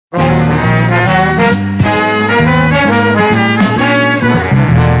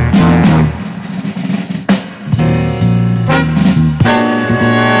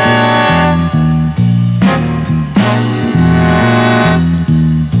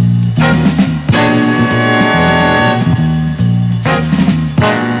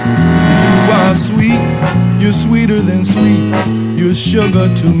sugar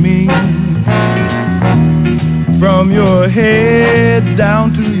to me. From your head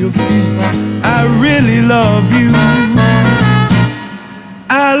down to your feet, I really love you.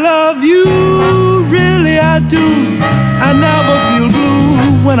 I love you, really I do. I never feel blue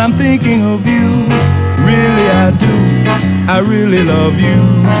when I'm thinking of you. Really I do, I really love you.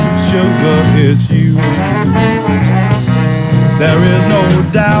 Sugar, it's you. There is no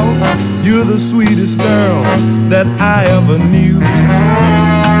doubt you're the sweetest girl that I ever knew.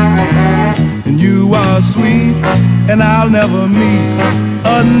 And you are sweet, and I'll never meet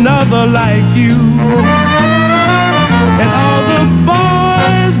another like you. And all the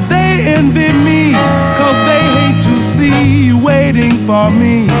boys, they envy me, 'cause they hate to see you waiting for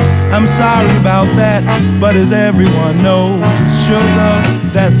me. I'm sorry about that, but as everyone knows, sugar,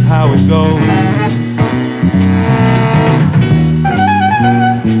 that's how it goes.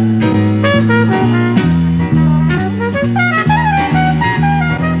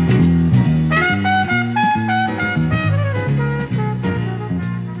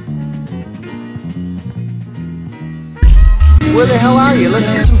 Where the hell are you? Let's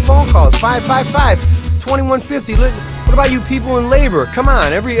get some phone calls. 555-2150. What about you people in labor? Come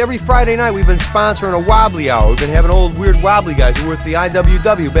on, every Friday night we've been sponsoring a wobbly hour. We've been having old weird wobbly guys who were at the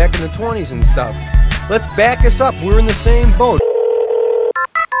IWW back in the 20s and stuff. Let's back us up. We're in the same boat.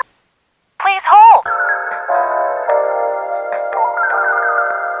 Please hold.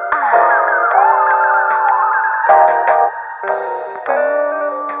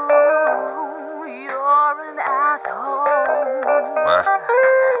 You're an asshole. What?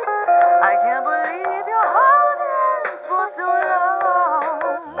 I can't believe you're holding for so long.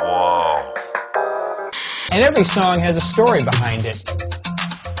 Whoa. And every song has a story behind it.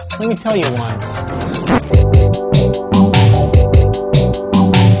 Let me tell you one.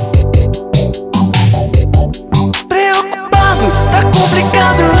 Preocupado, tá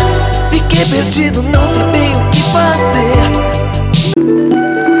complicado. Fiquei perdido, não sei bem o que fazer.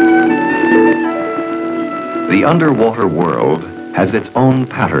 The underwater world has its own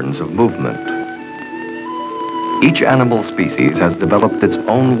patterns of movement. Each animal species has developed its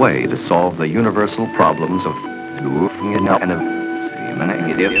own way to solve the universal problems of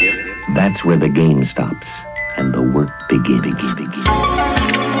That's where the game stops and the work begins.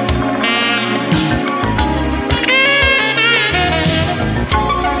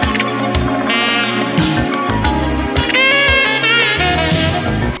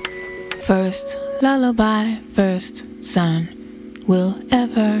 First lullaby, first son will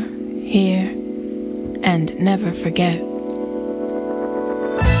ever hear and never forget.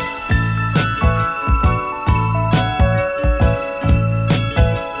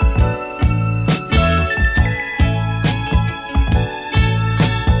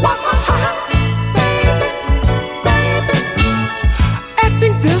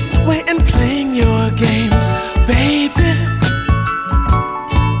 Acting this way and playing your games, baby.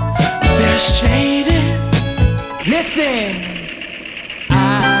 They're shady. Listen,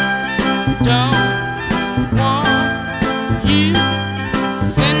 I don't want you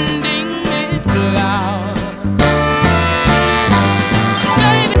sending me flowers.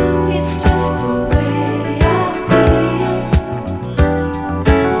 Baby, It's just the way I feel.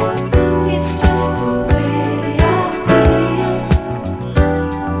 It's just the way I feel.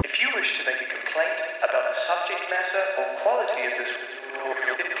 If you wish to make a complaint about the subject matter or quality of this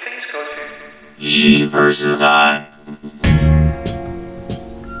then please go to She versus I.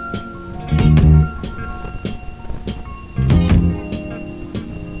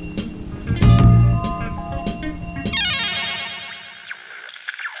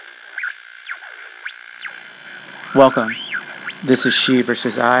 Welcome. This is She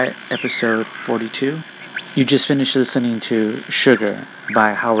vs. I, episode 42. You just finished listening to Sugar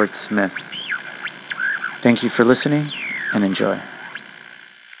by Howard Smith. Thank you for listening and enjoy.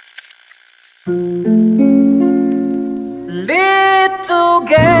 Little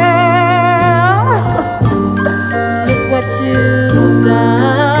girl, look what you've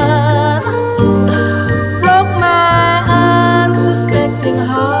done. Broke my unsuspecting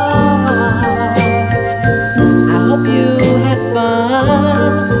heart. I hope you had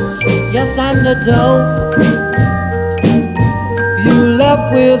fun. Yes, I'm the dope you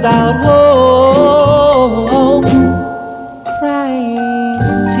left without hope. Crying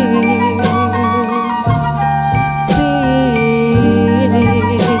tears.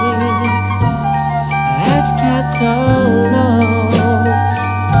 Ask Catalano.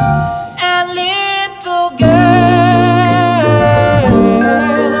 And little girl,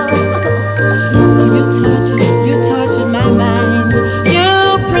 you tortured my mind. You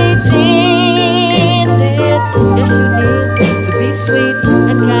pretended, yes you did, to be sweet.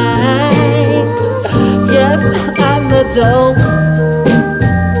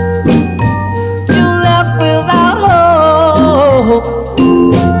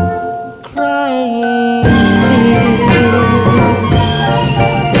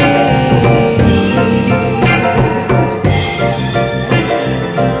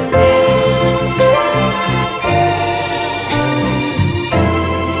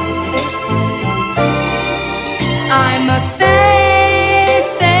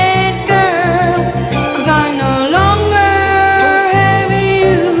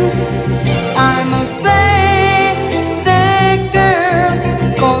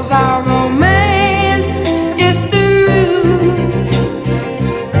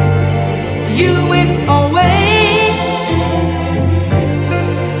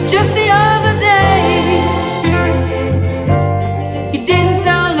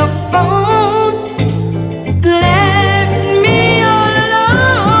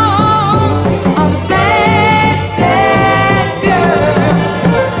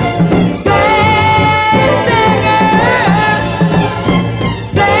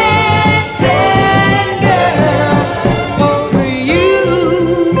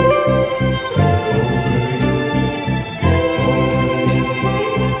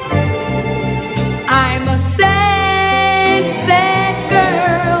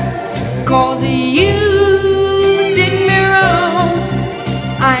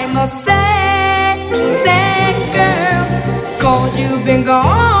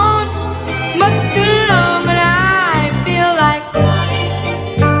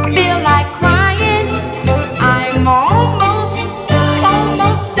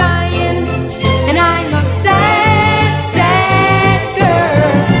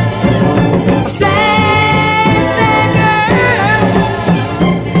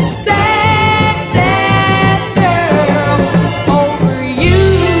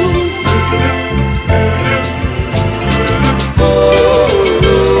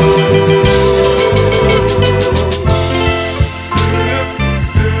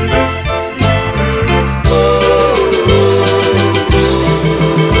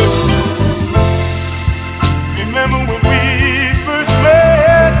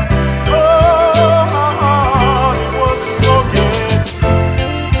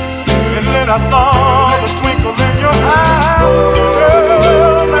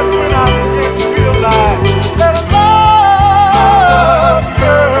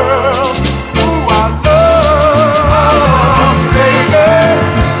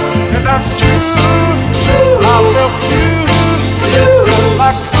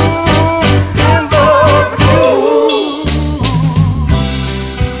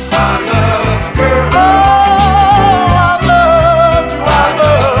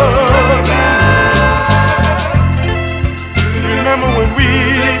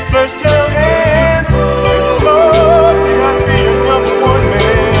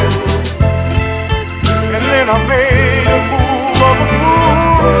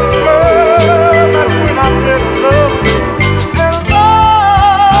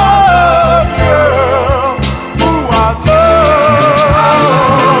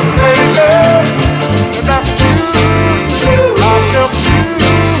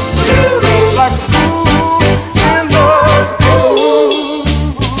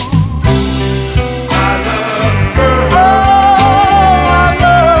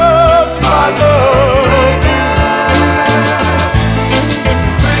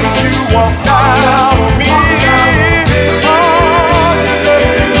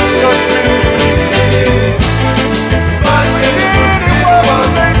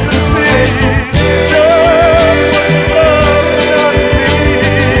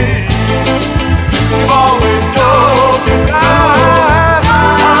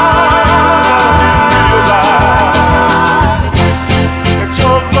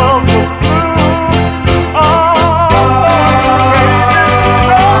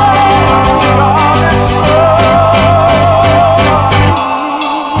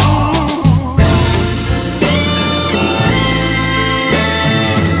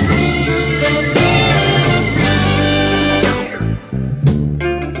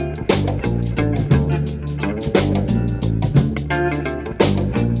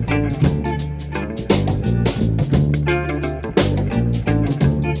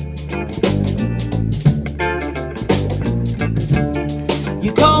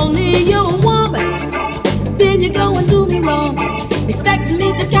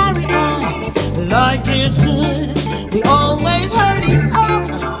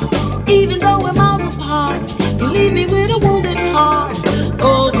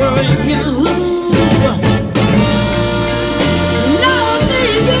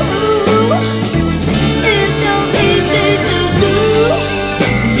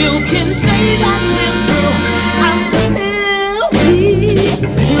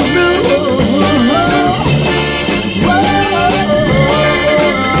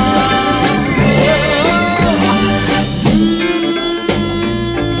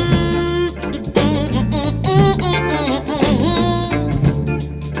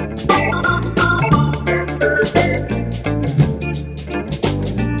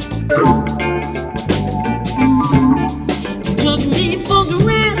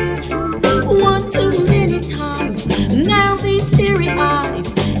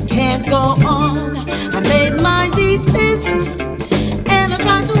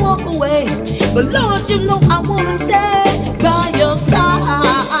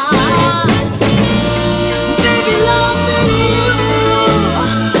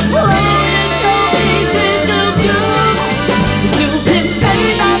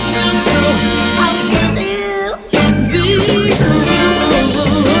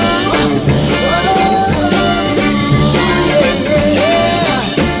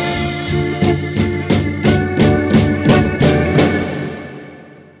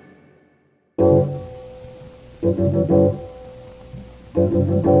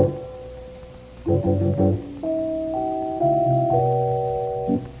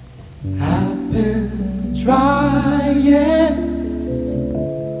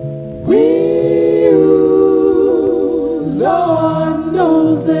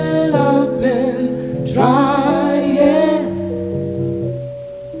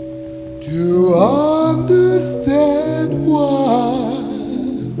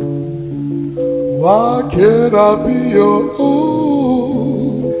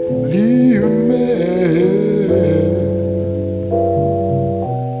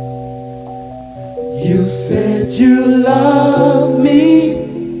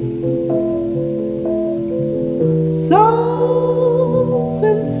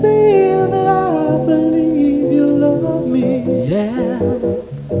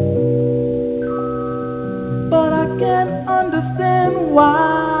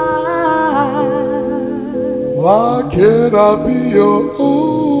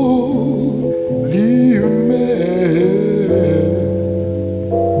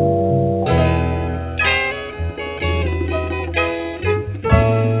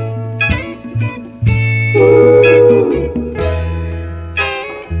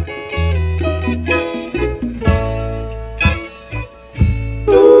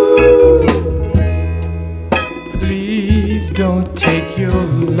 Don't take your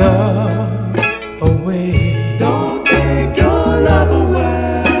love away. Don't take your love away.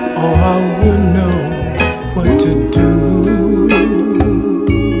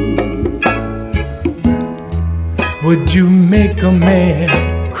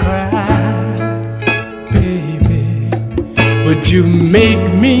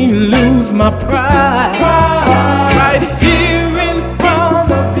 make me lose my pride right here in front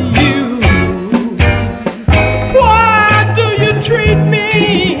of you. Why do you treat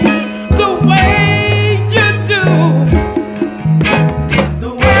me the way you do?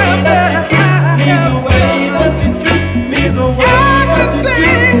 The way that you treat me, the way that you treat me, the way that you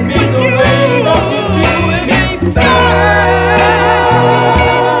treat me, it ain't fair,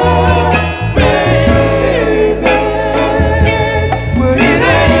 baby. Well, it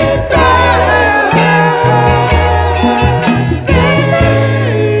ain't fair,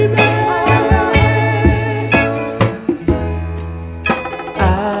 baby. I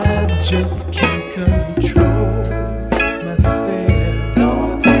just can't control myself.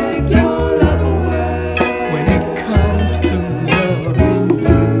 Don't take your love away when it comes to loving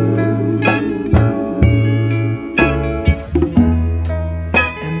you.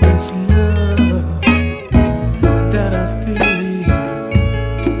 And this love that I feel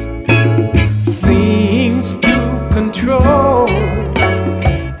seems to control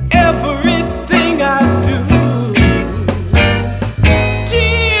everything I do.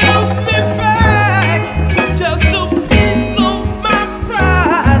 Give me back just a piece of my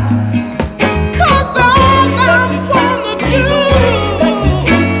pride, 'cause all I wanna do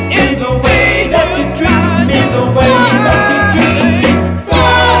is the way that you treat me, the way that you treat me,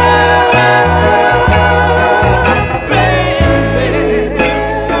 baby.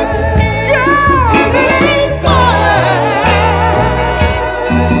 Girl, it ain't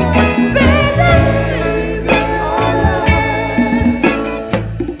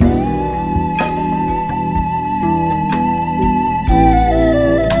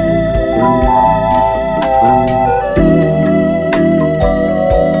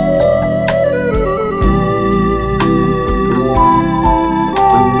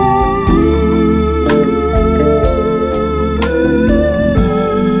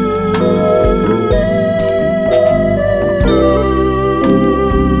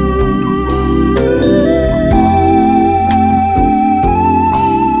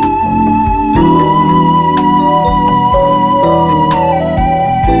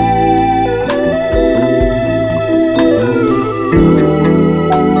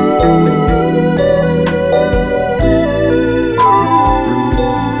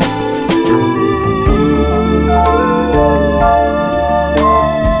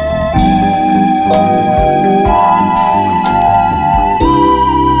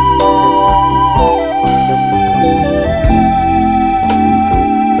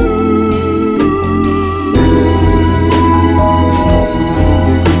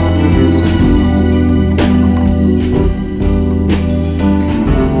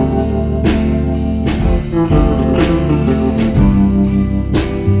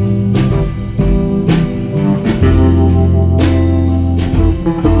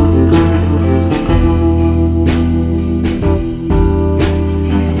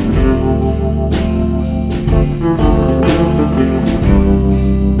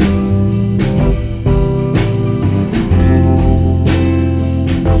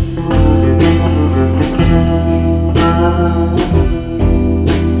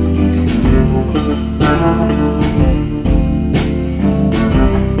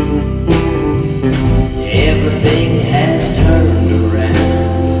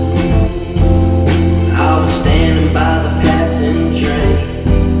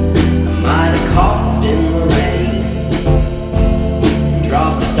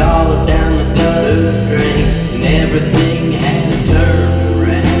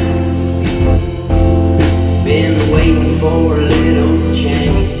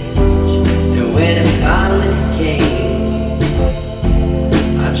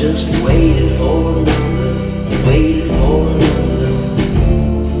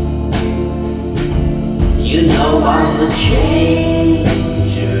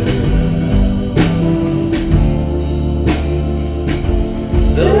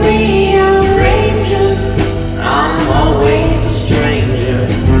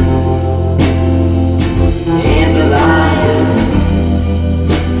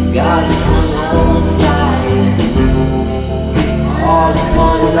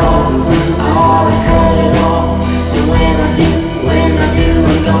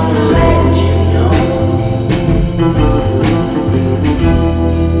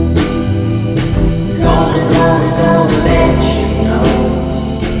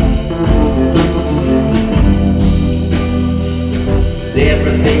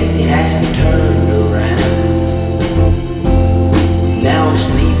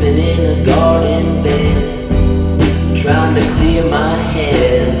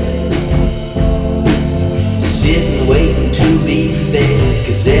Sitting waiting to be fed.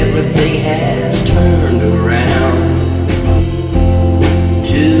 'cause everything has turned around.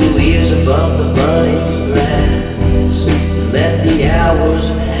 2 years above the budding grass, let the hours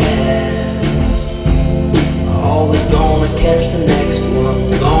pass. Always gonna catch the next one,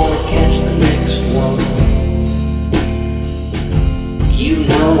 gonna catch the next one. You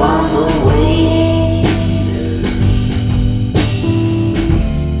know I'm the waiter,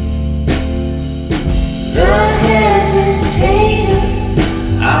 the hesitator.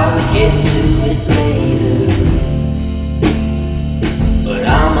 I'll get to it later, but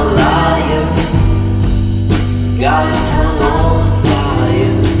I'm a liar, got a tongue on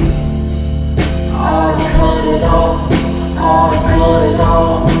fire. Ought to cut it off, ought to cut it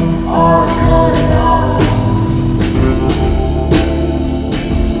off, ought to cut it off.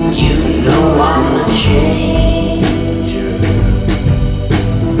 You know I'm the changer,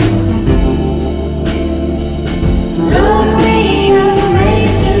 the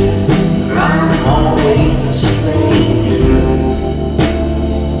rearranger. I'm always a stranger.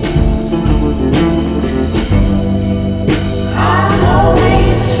 I'm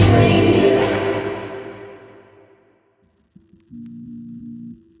always a stranger.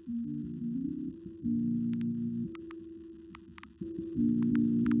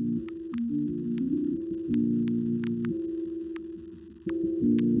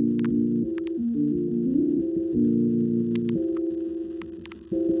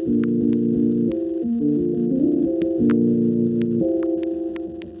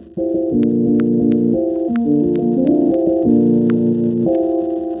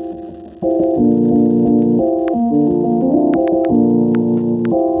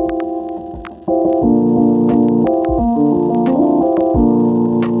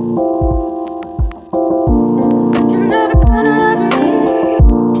 You're never gonna love me.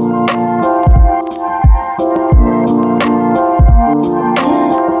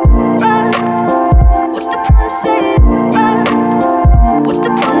 Friend, what's the point of saying? Friend, what's the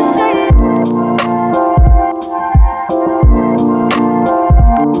point of saying?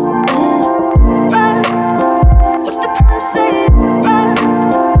 Friend, what's the point of saying? Friend,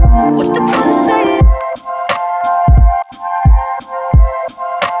 what's the point of saying?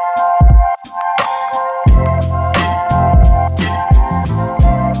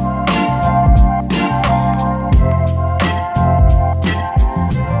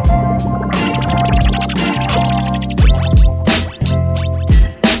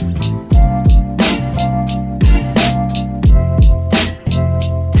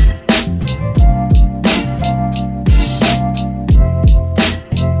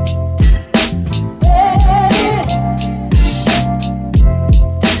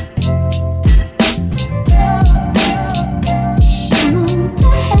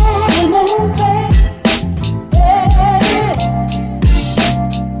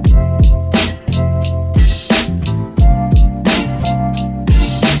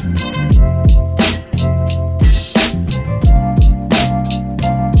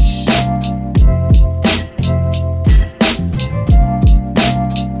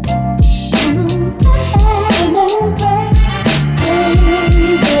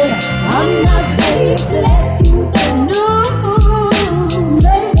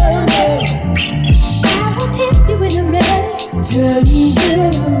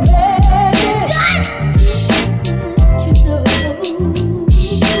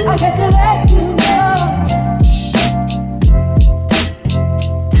 I got to let you know.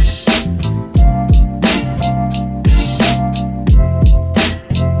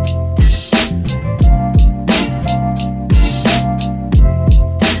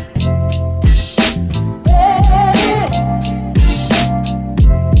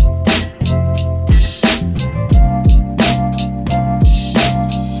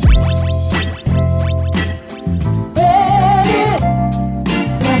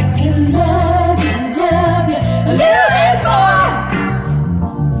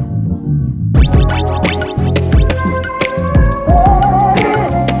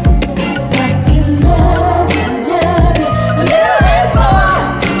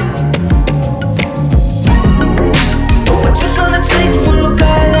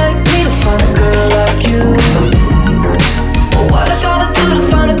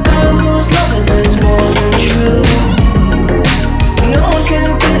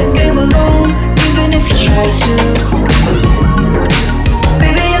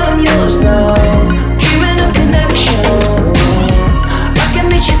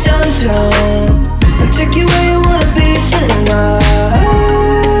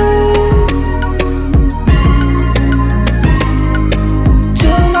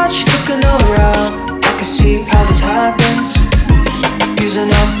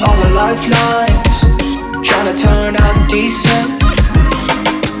 using up all the lifelines, trying to turn out decent.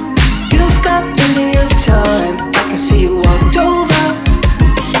 You've got plenty of time, I can see you walked over.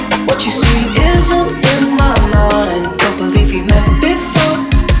 What you see isn't in my mind, don't believe we met before.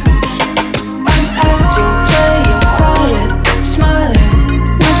 I'm acting, playing quiet, smiling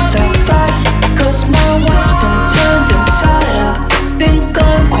without thought, 'cause my world's been turned inside out, been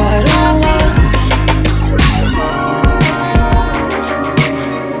gone quite a while.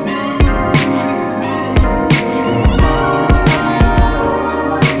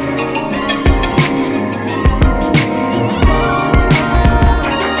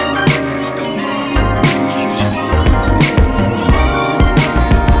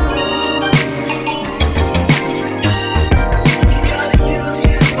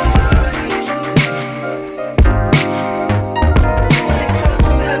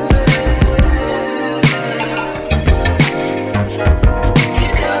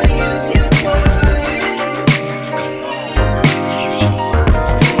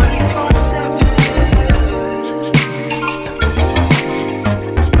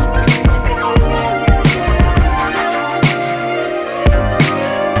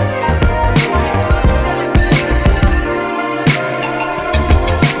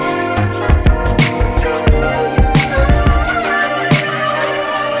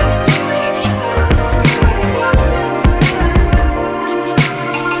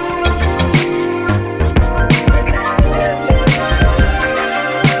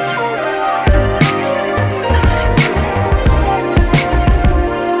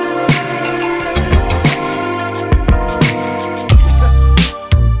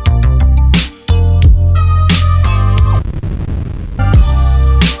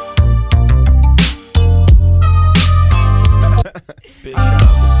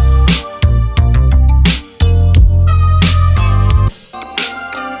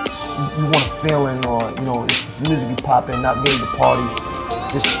 feeling, or you know, it's this music be popping, not ready to party,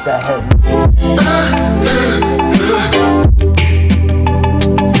 just that head.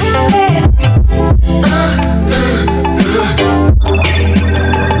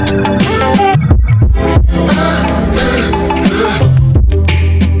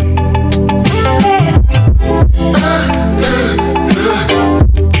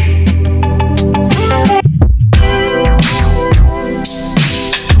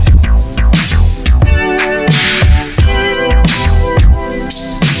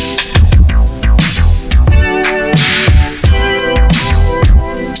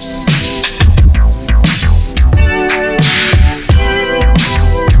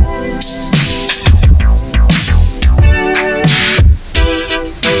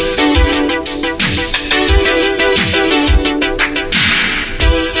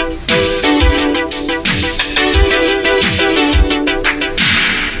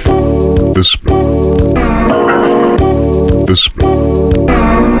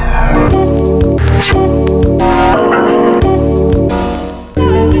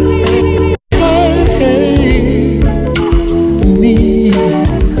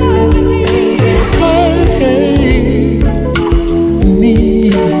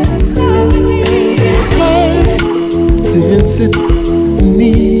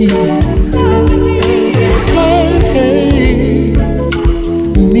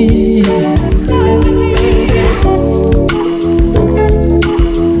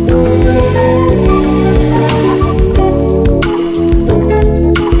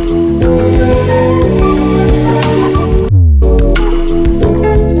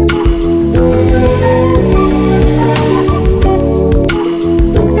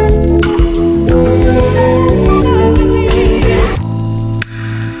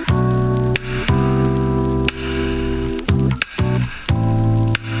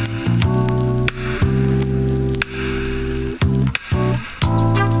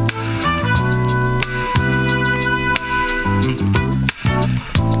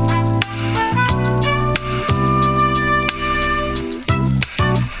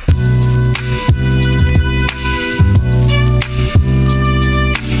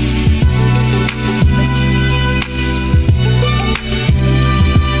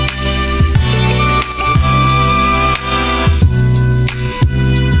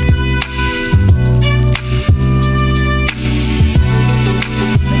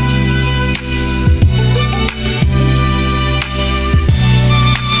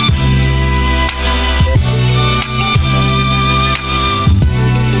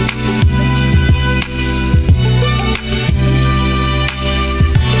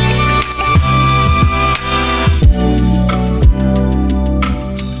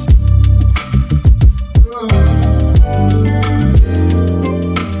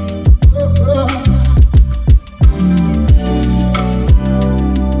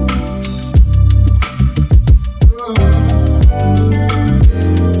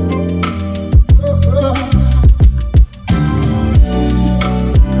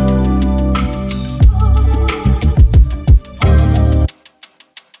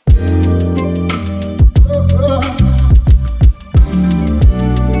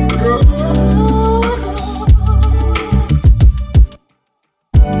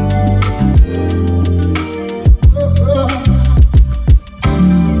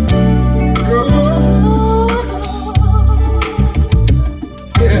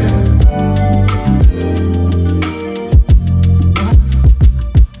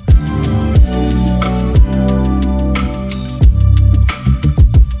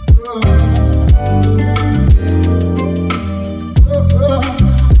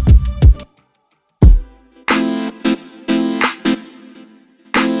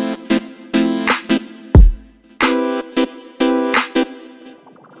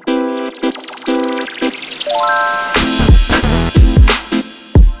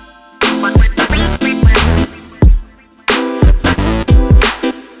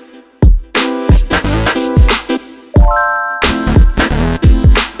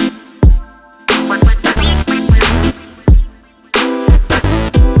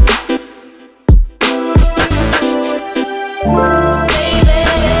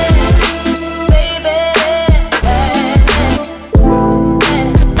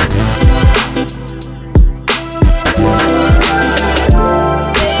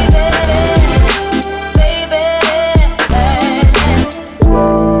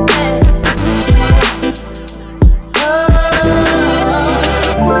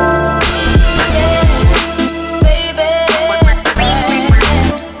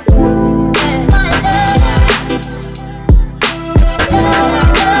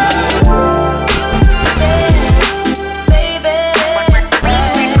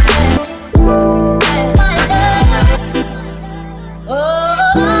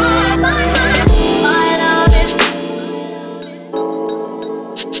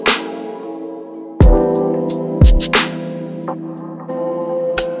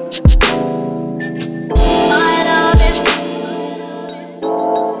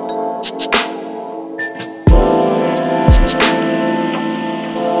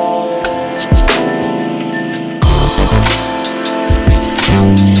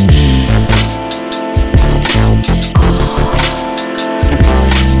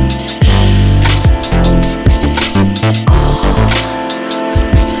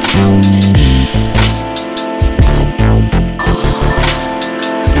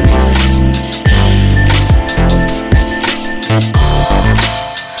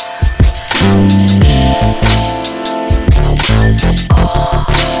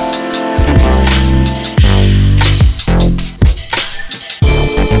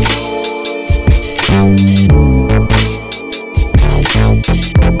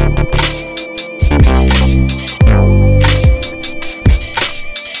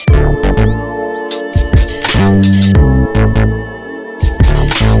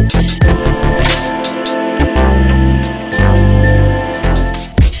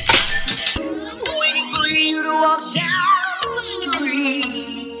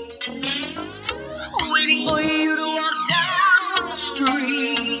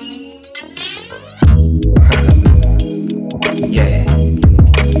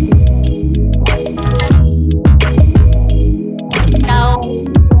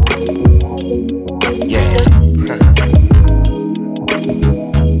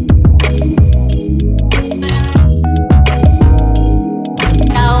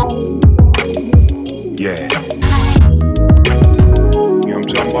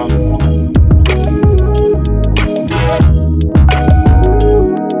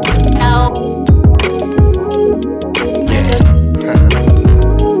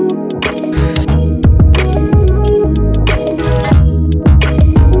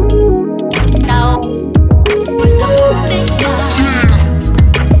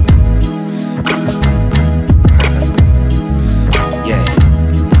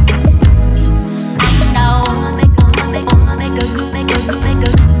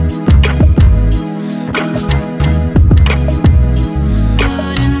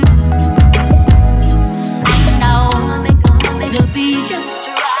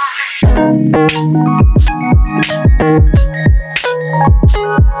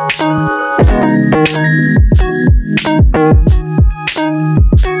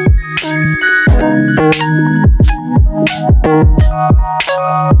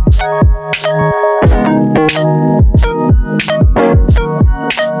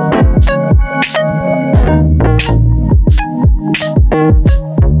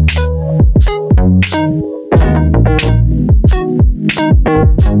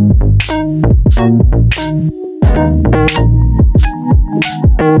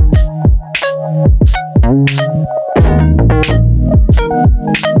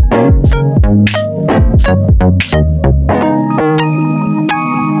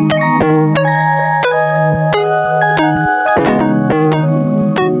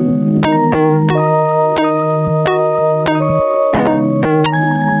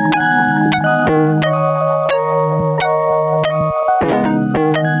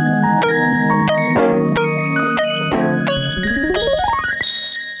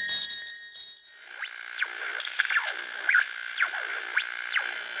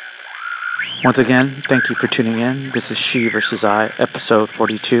 Once again, thank you for tuning in. This is She vs. I, episode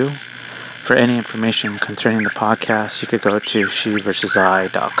 42. For any information concerning the podcast, you could go to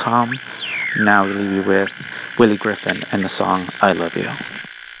sheversusi.com. Now we leave you with Willie Griffin and the song I Love You.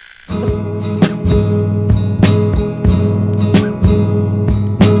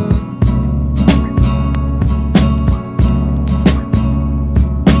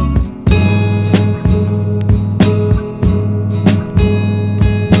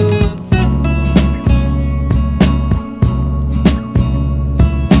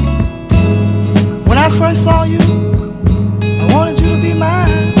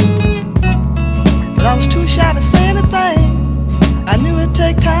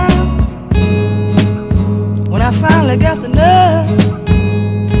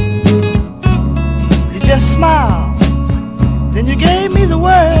 gave me the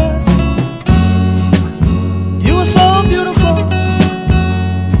word. You were so beautiful.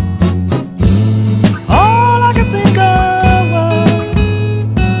 All I could think of was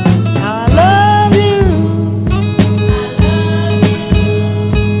I love you.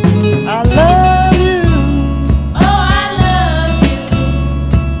 I love you. Oh, I love you.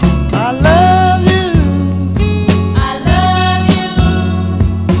 I love you. I love you.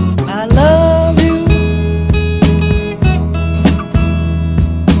 I love you.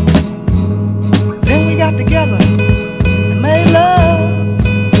 Then we got together and made love.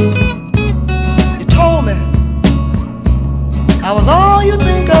 You told me I was all you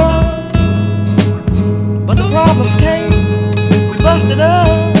think of, but the problems came. We busted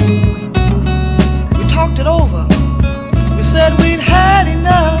up. We talked it over. We said we'd had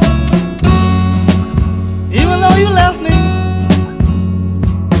enough. Even though you left me,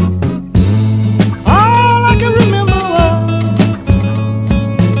 all I can remember was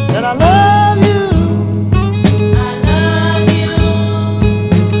that I love you. I love you.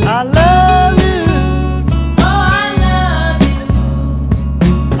 I love you. Oh, I love you.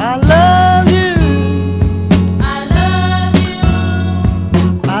 I love you. I love you.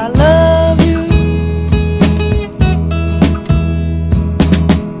 I love you.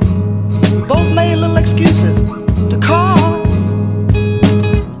 We both made little excuses to call.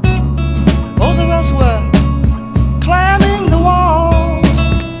 Both of us were climbing the walls.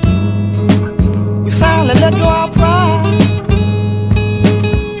 We finally let go our pride.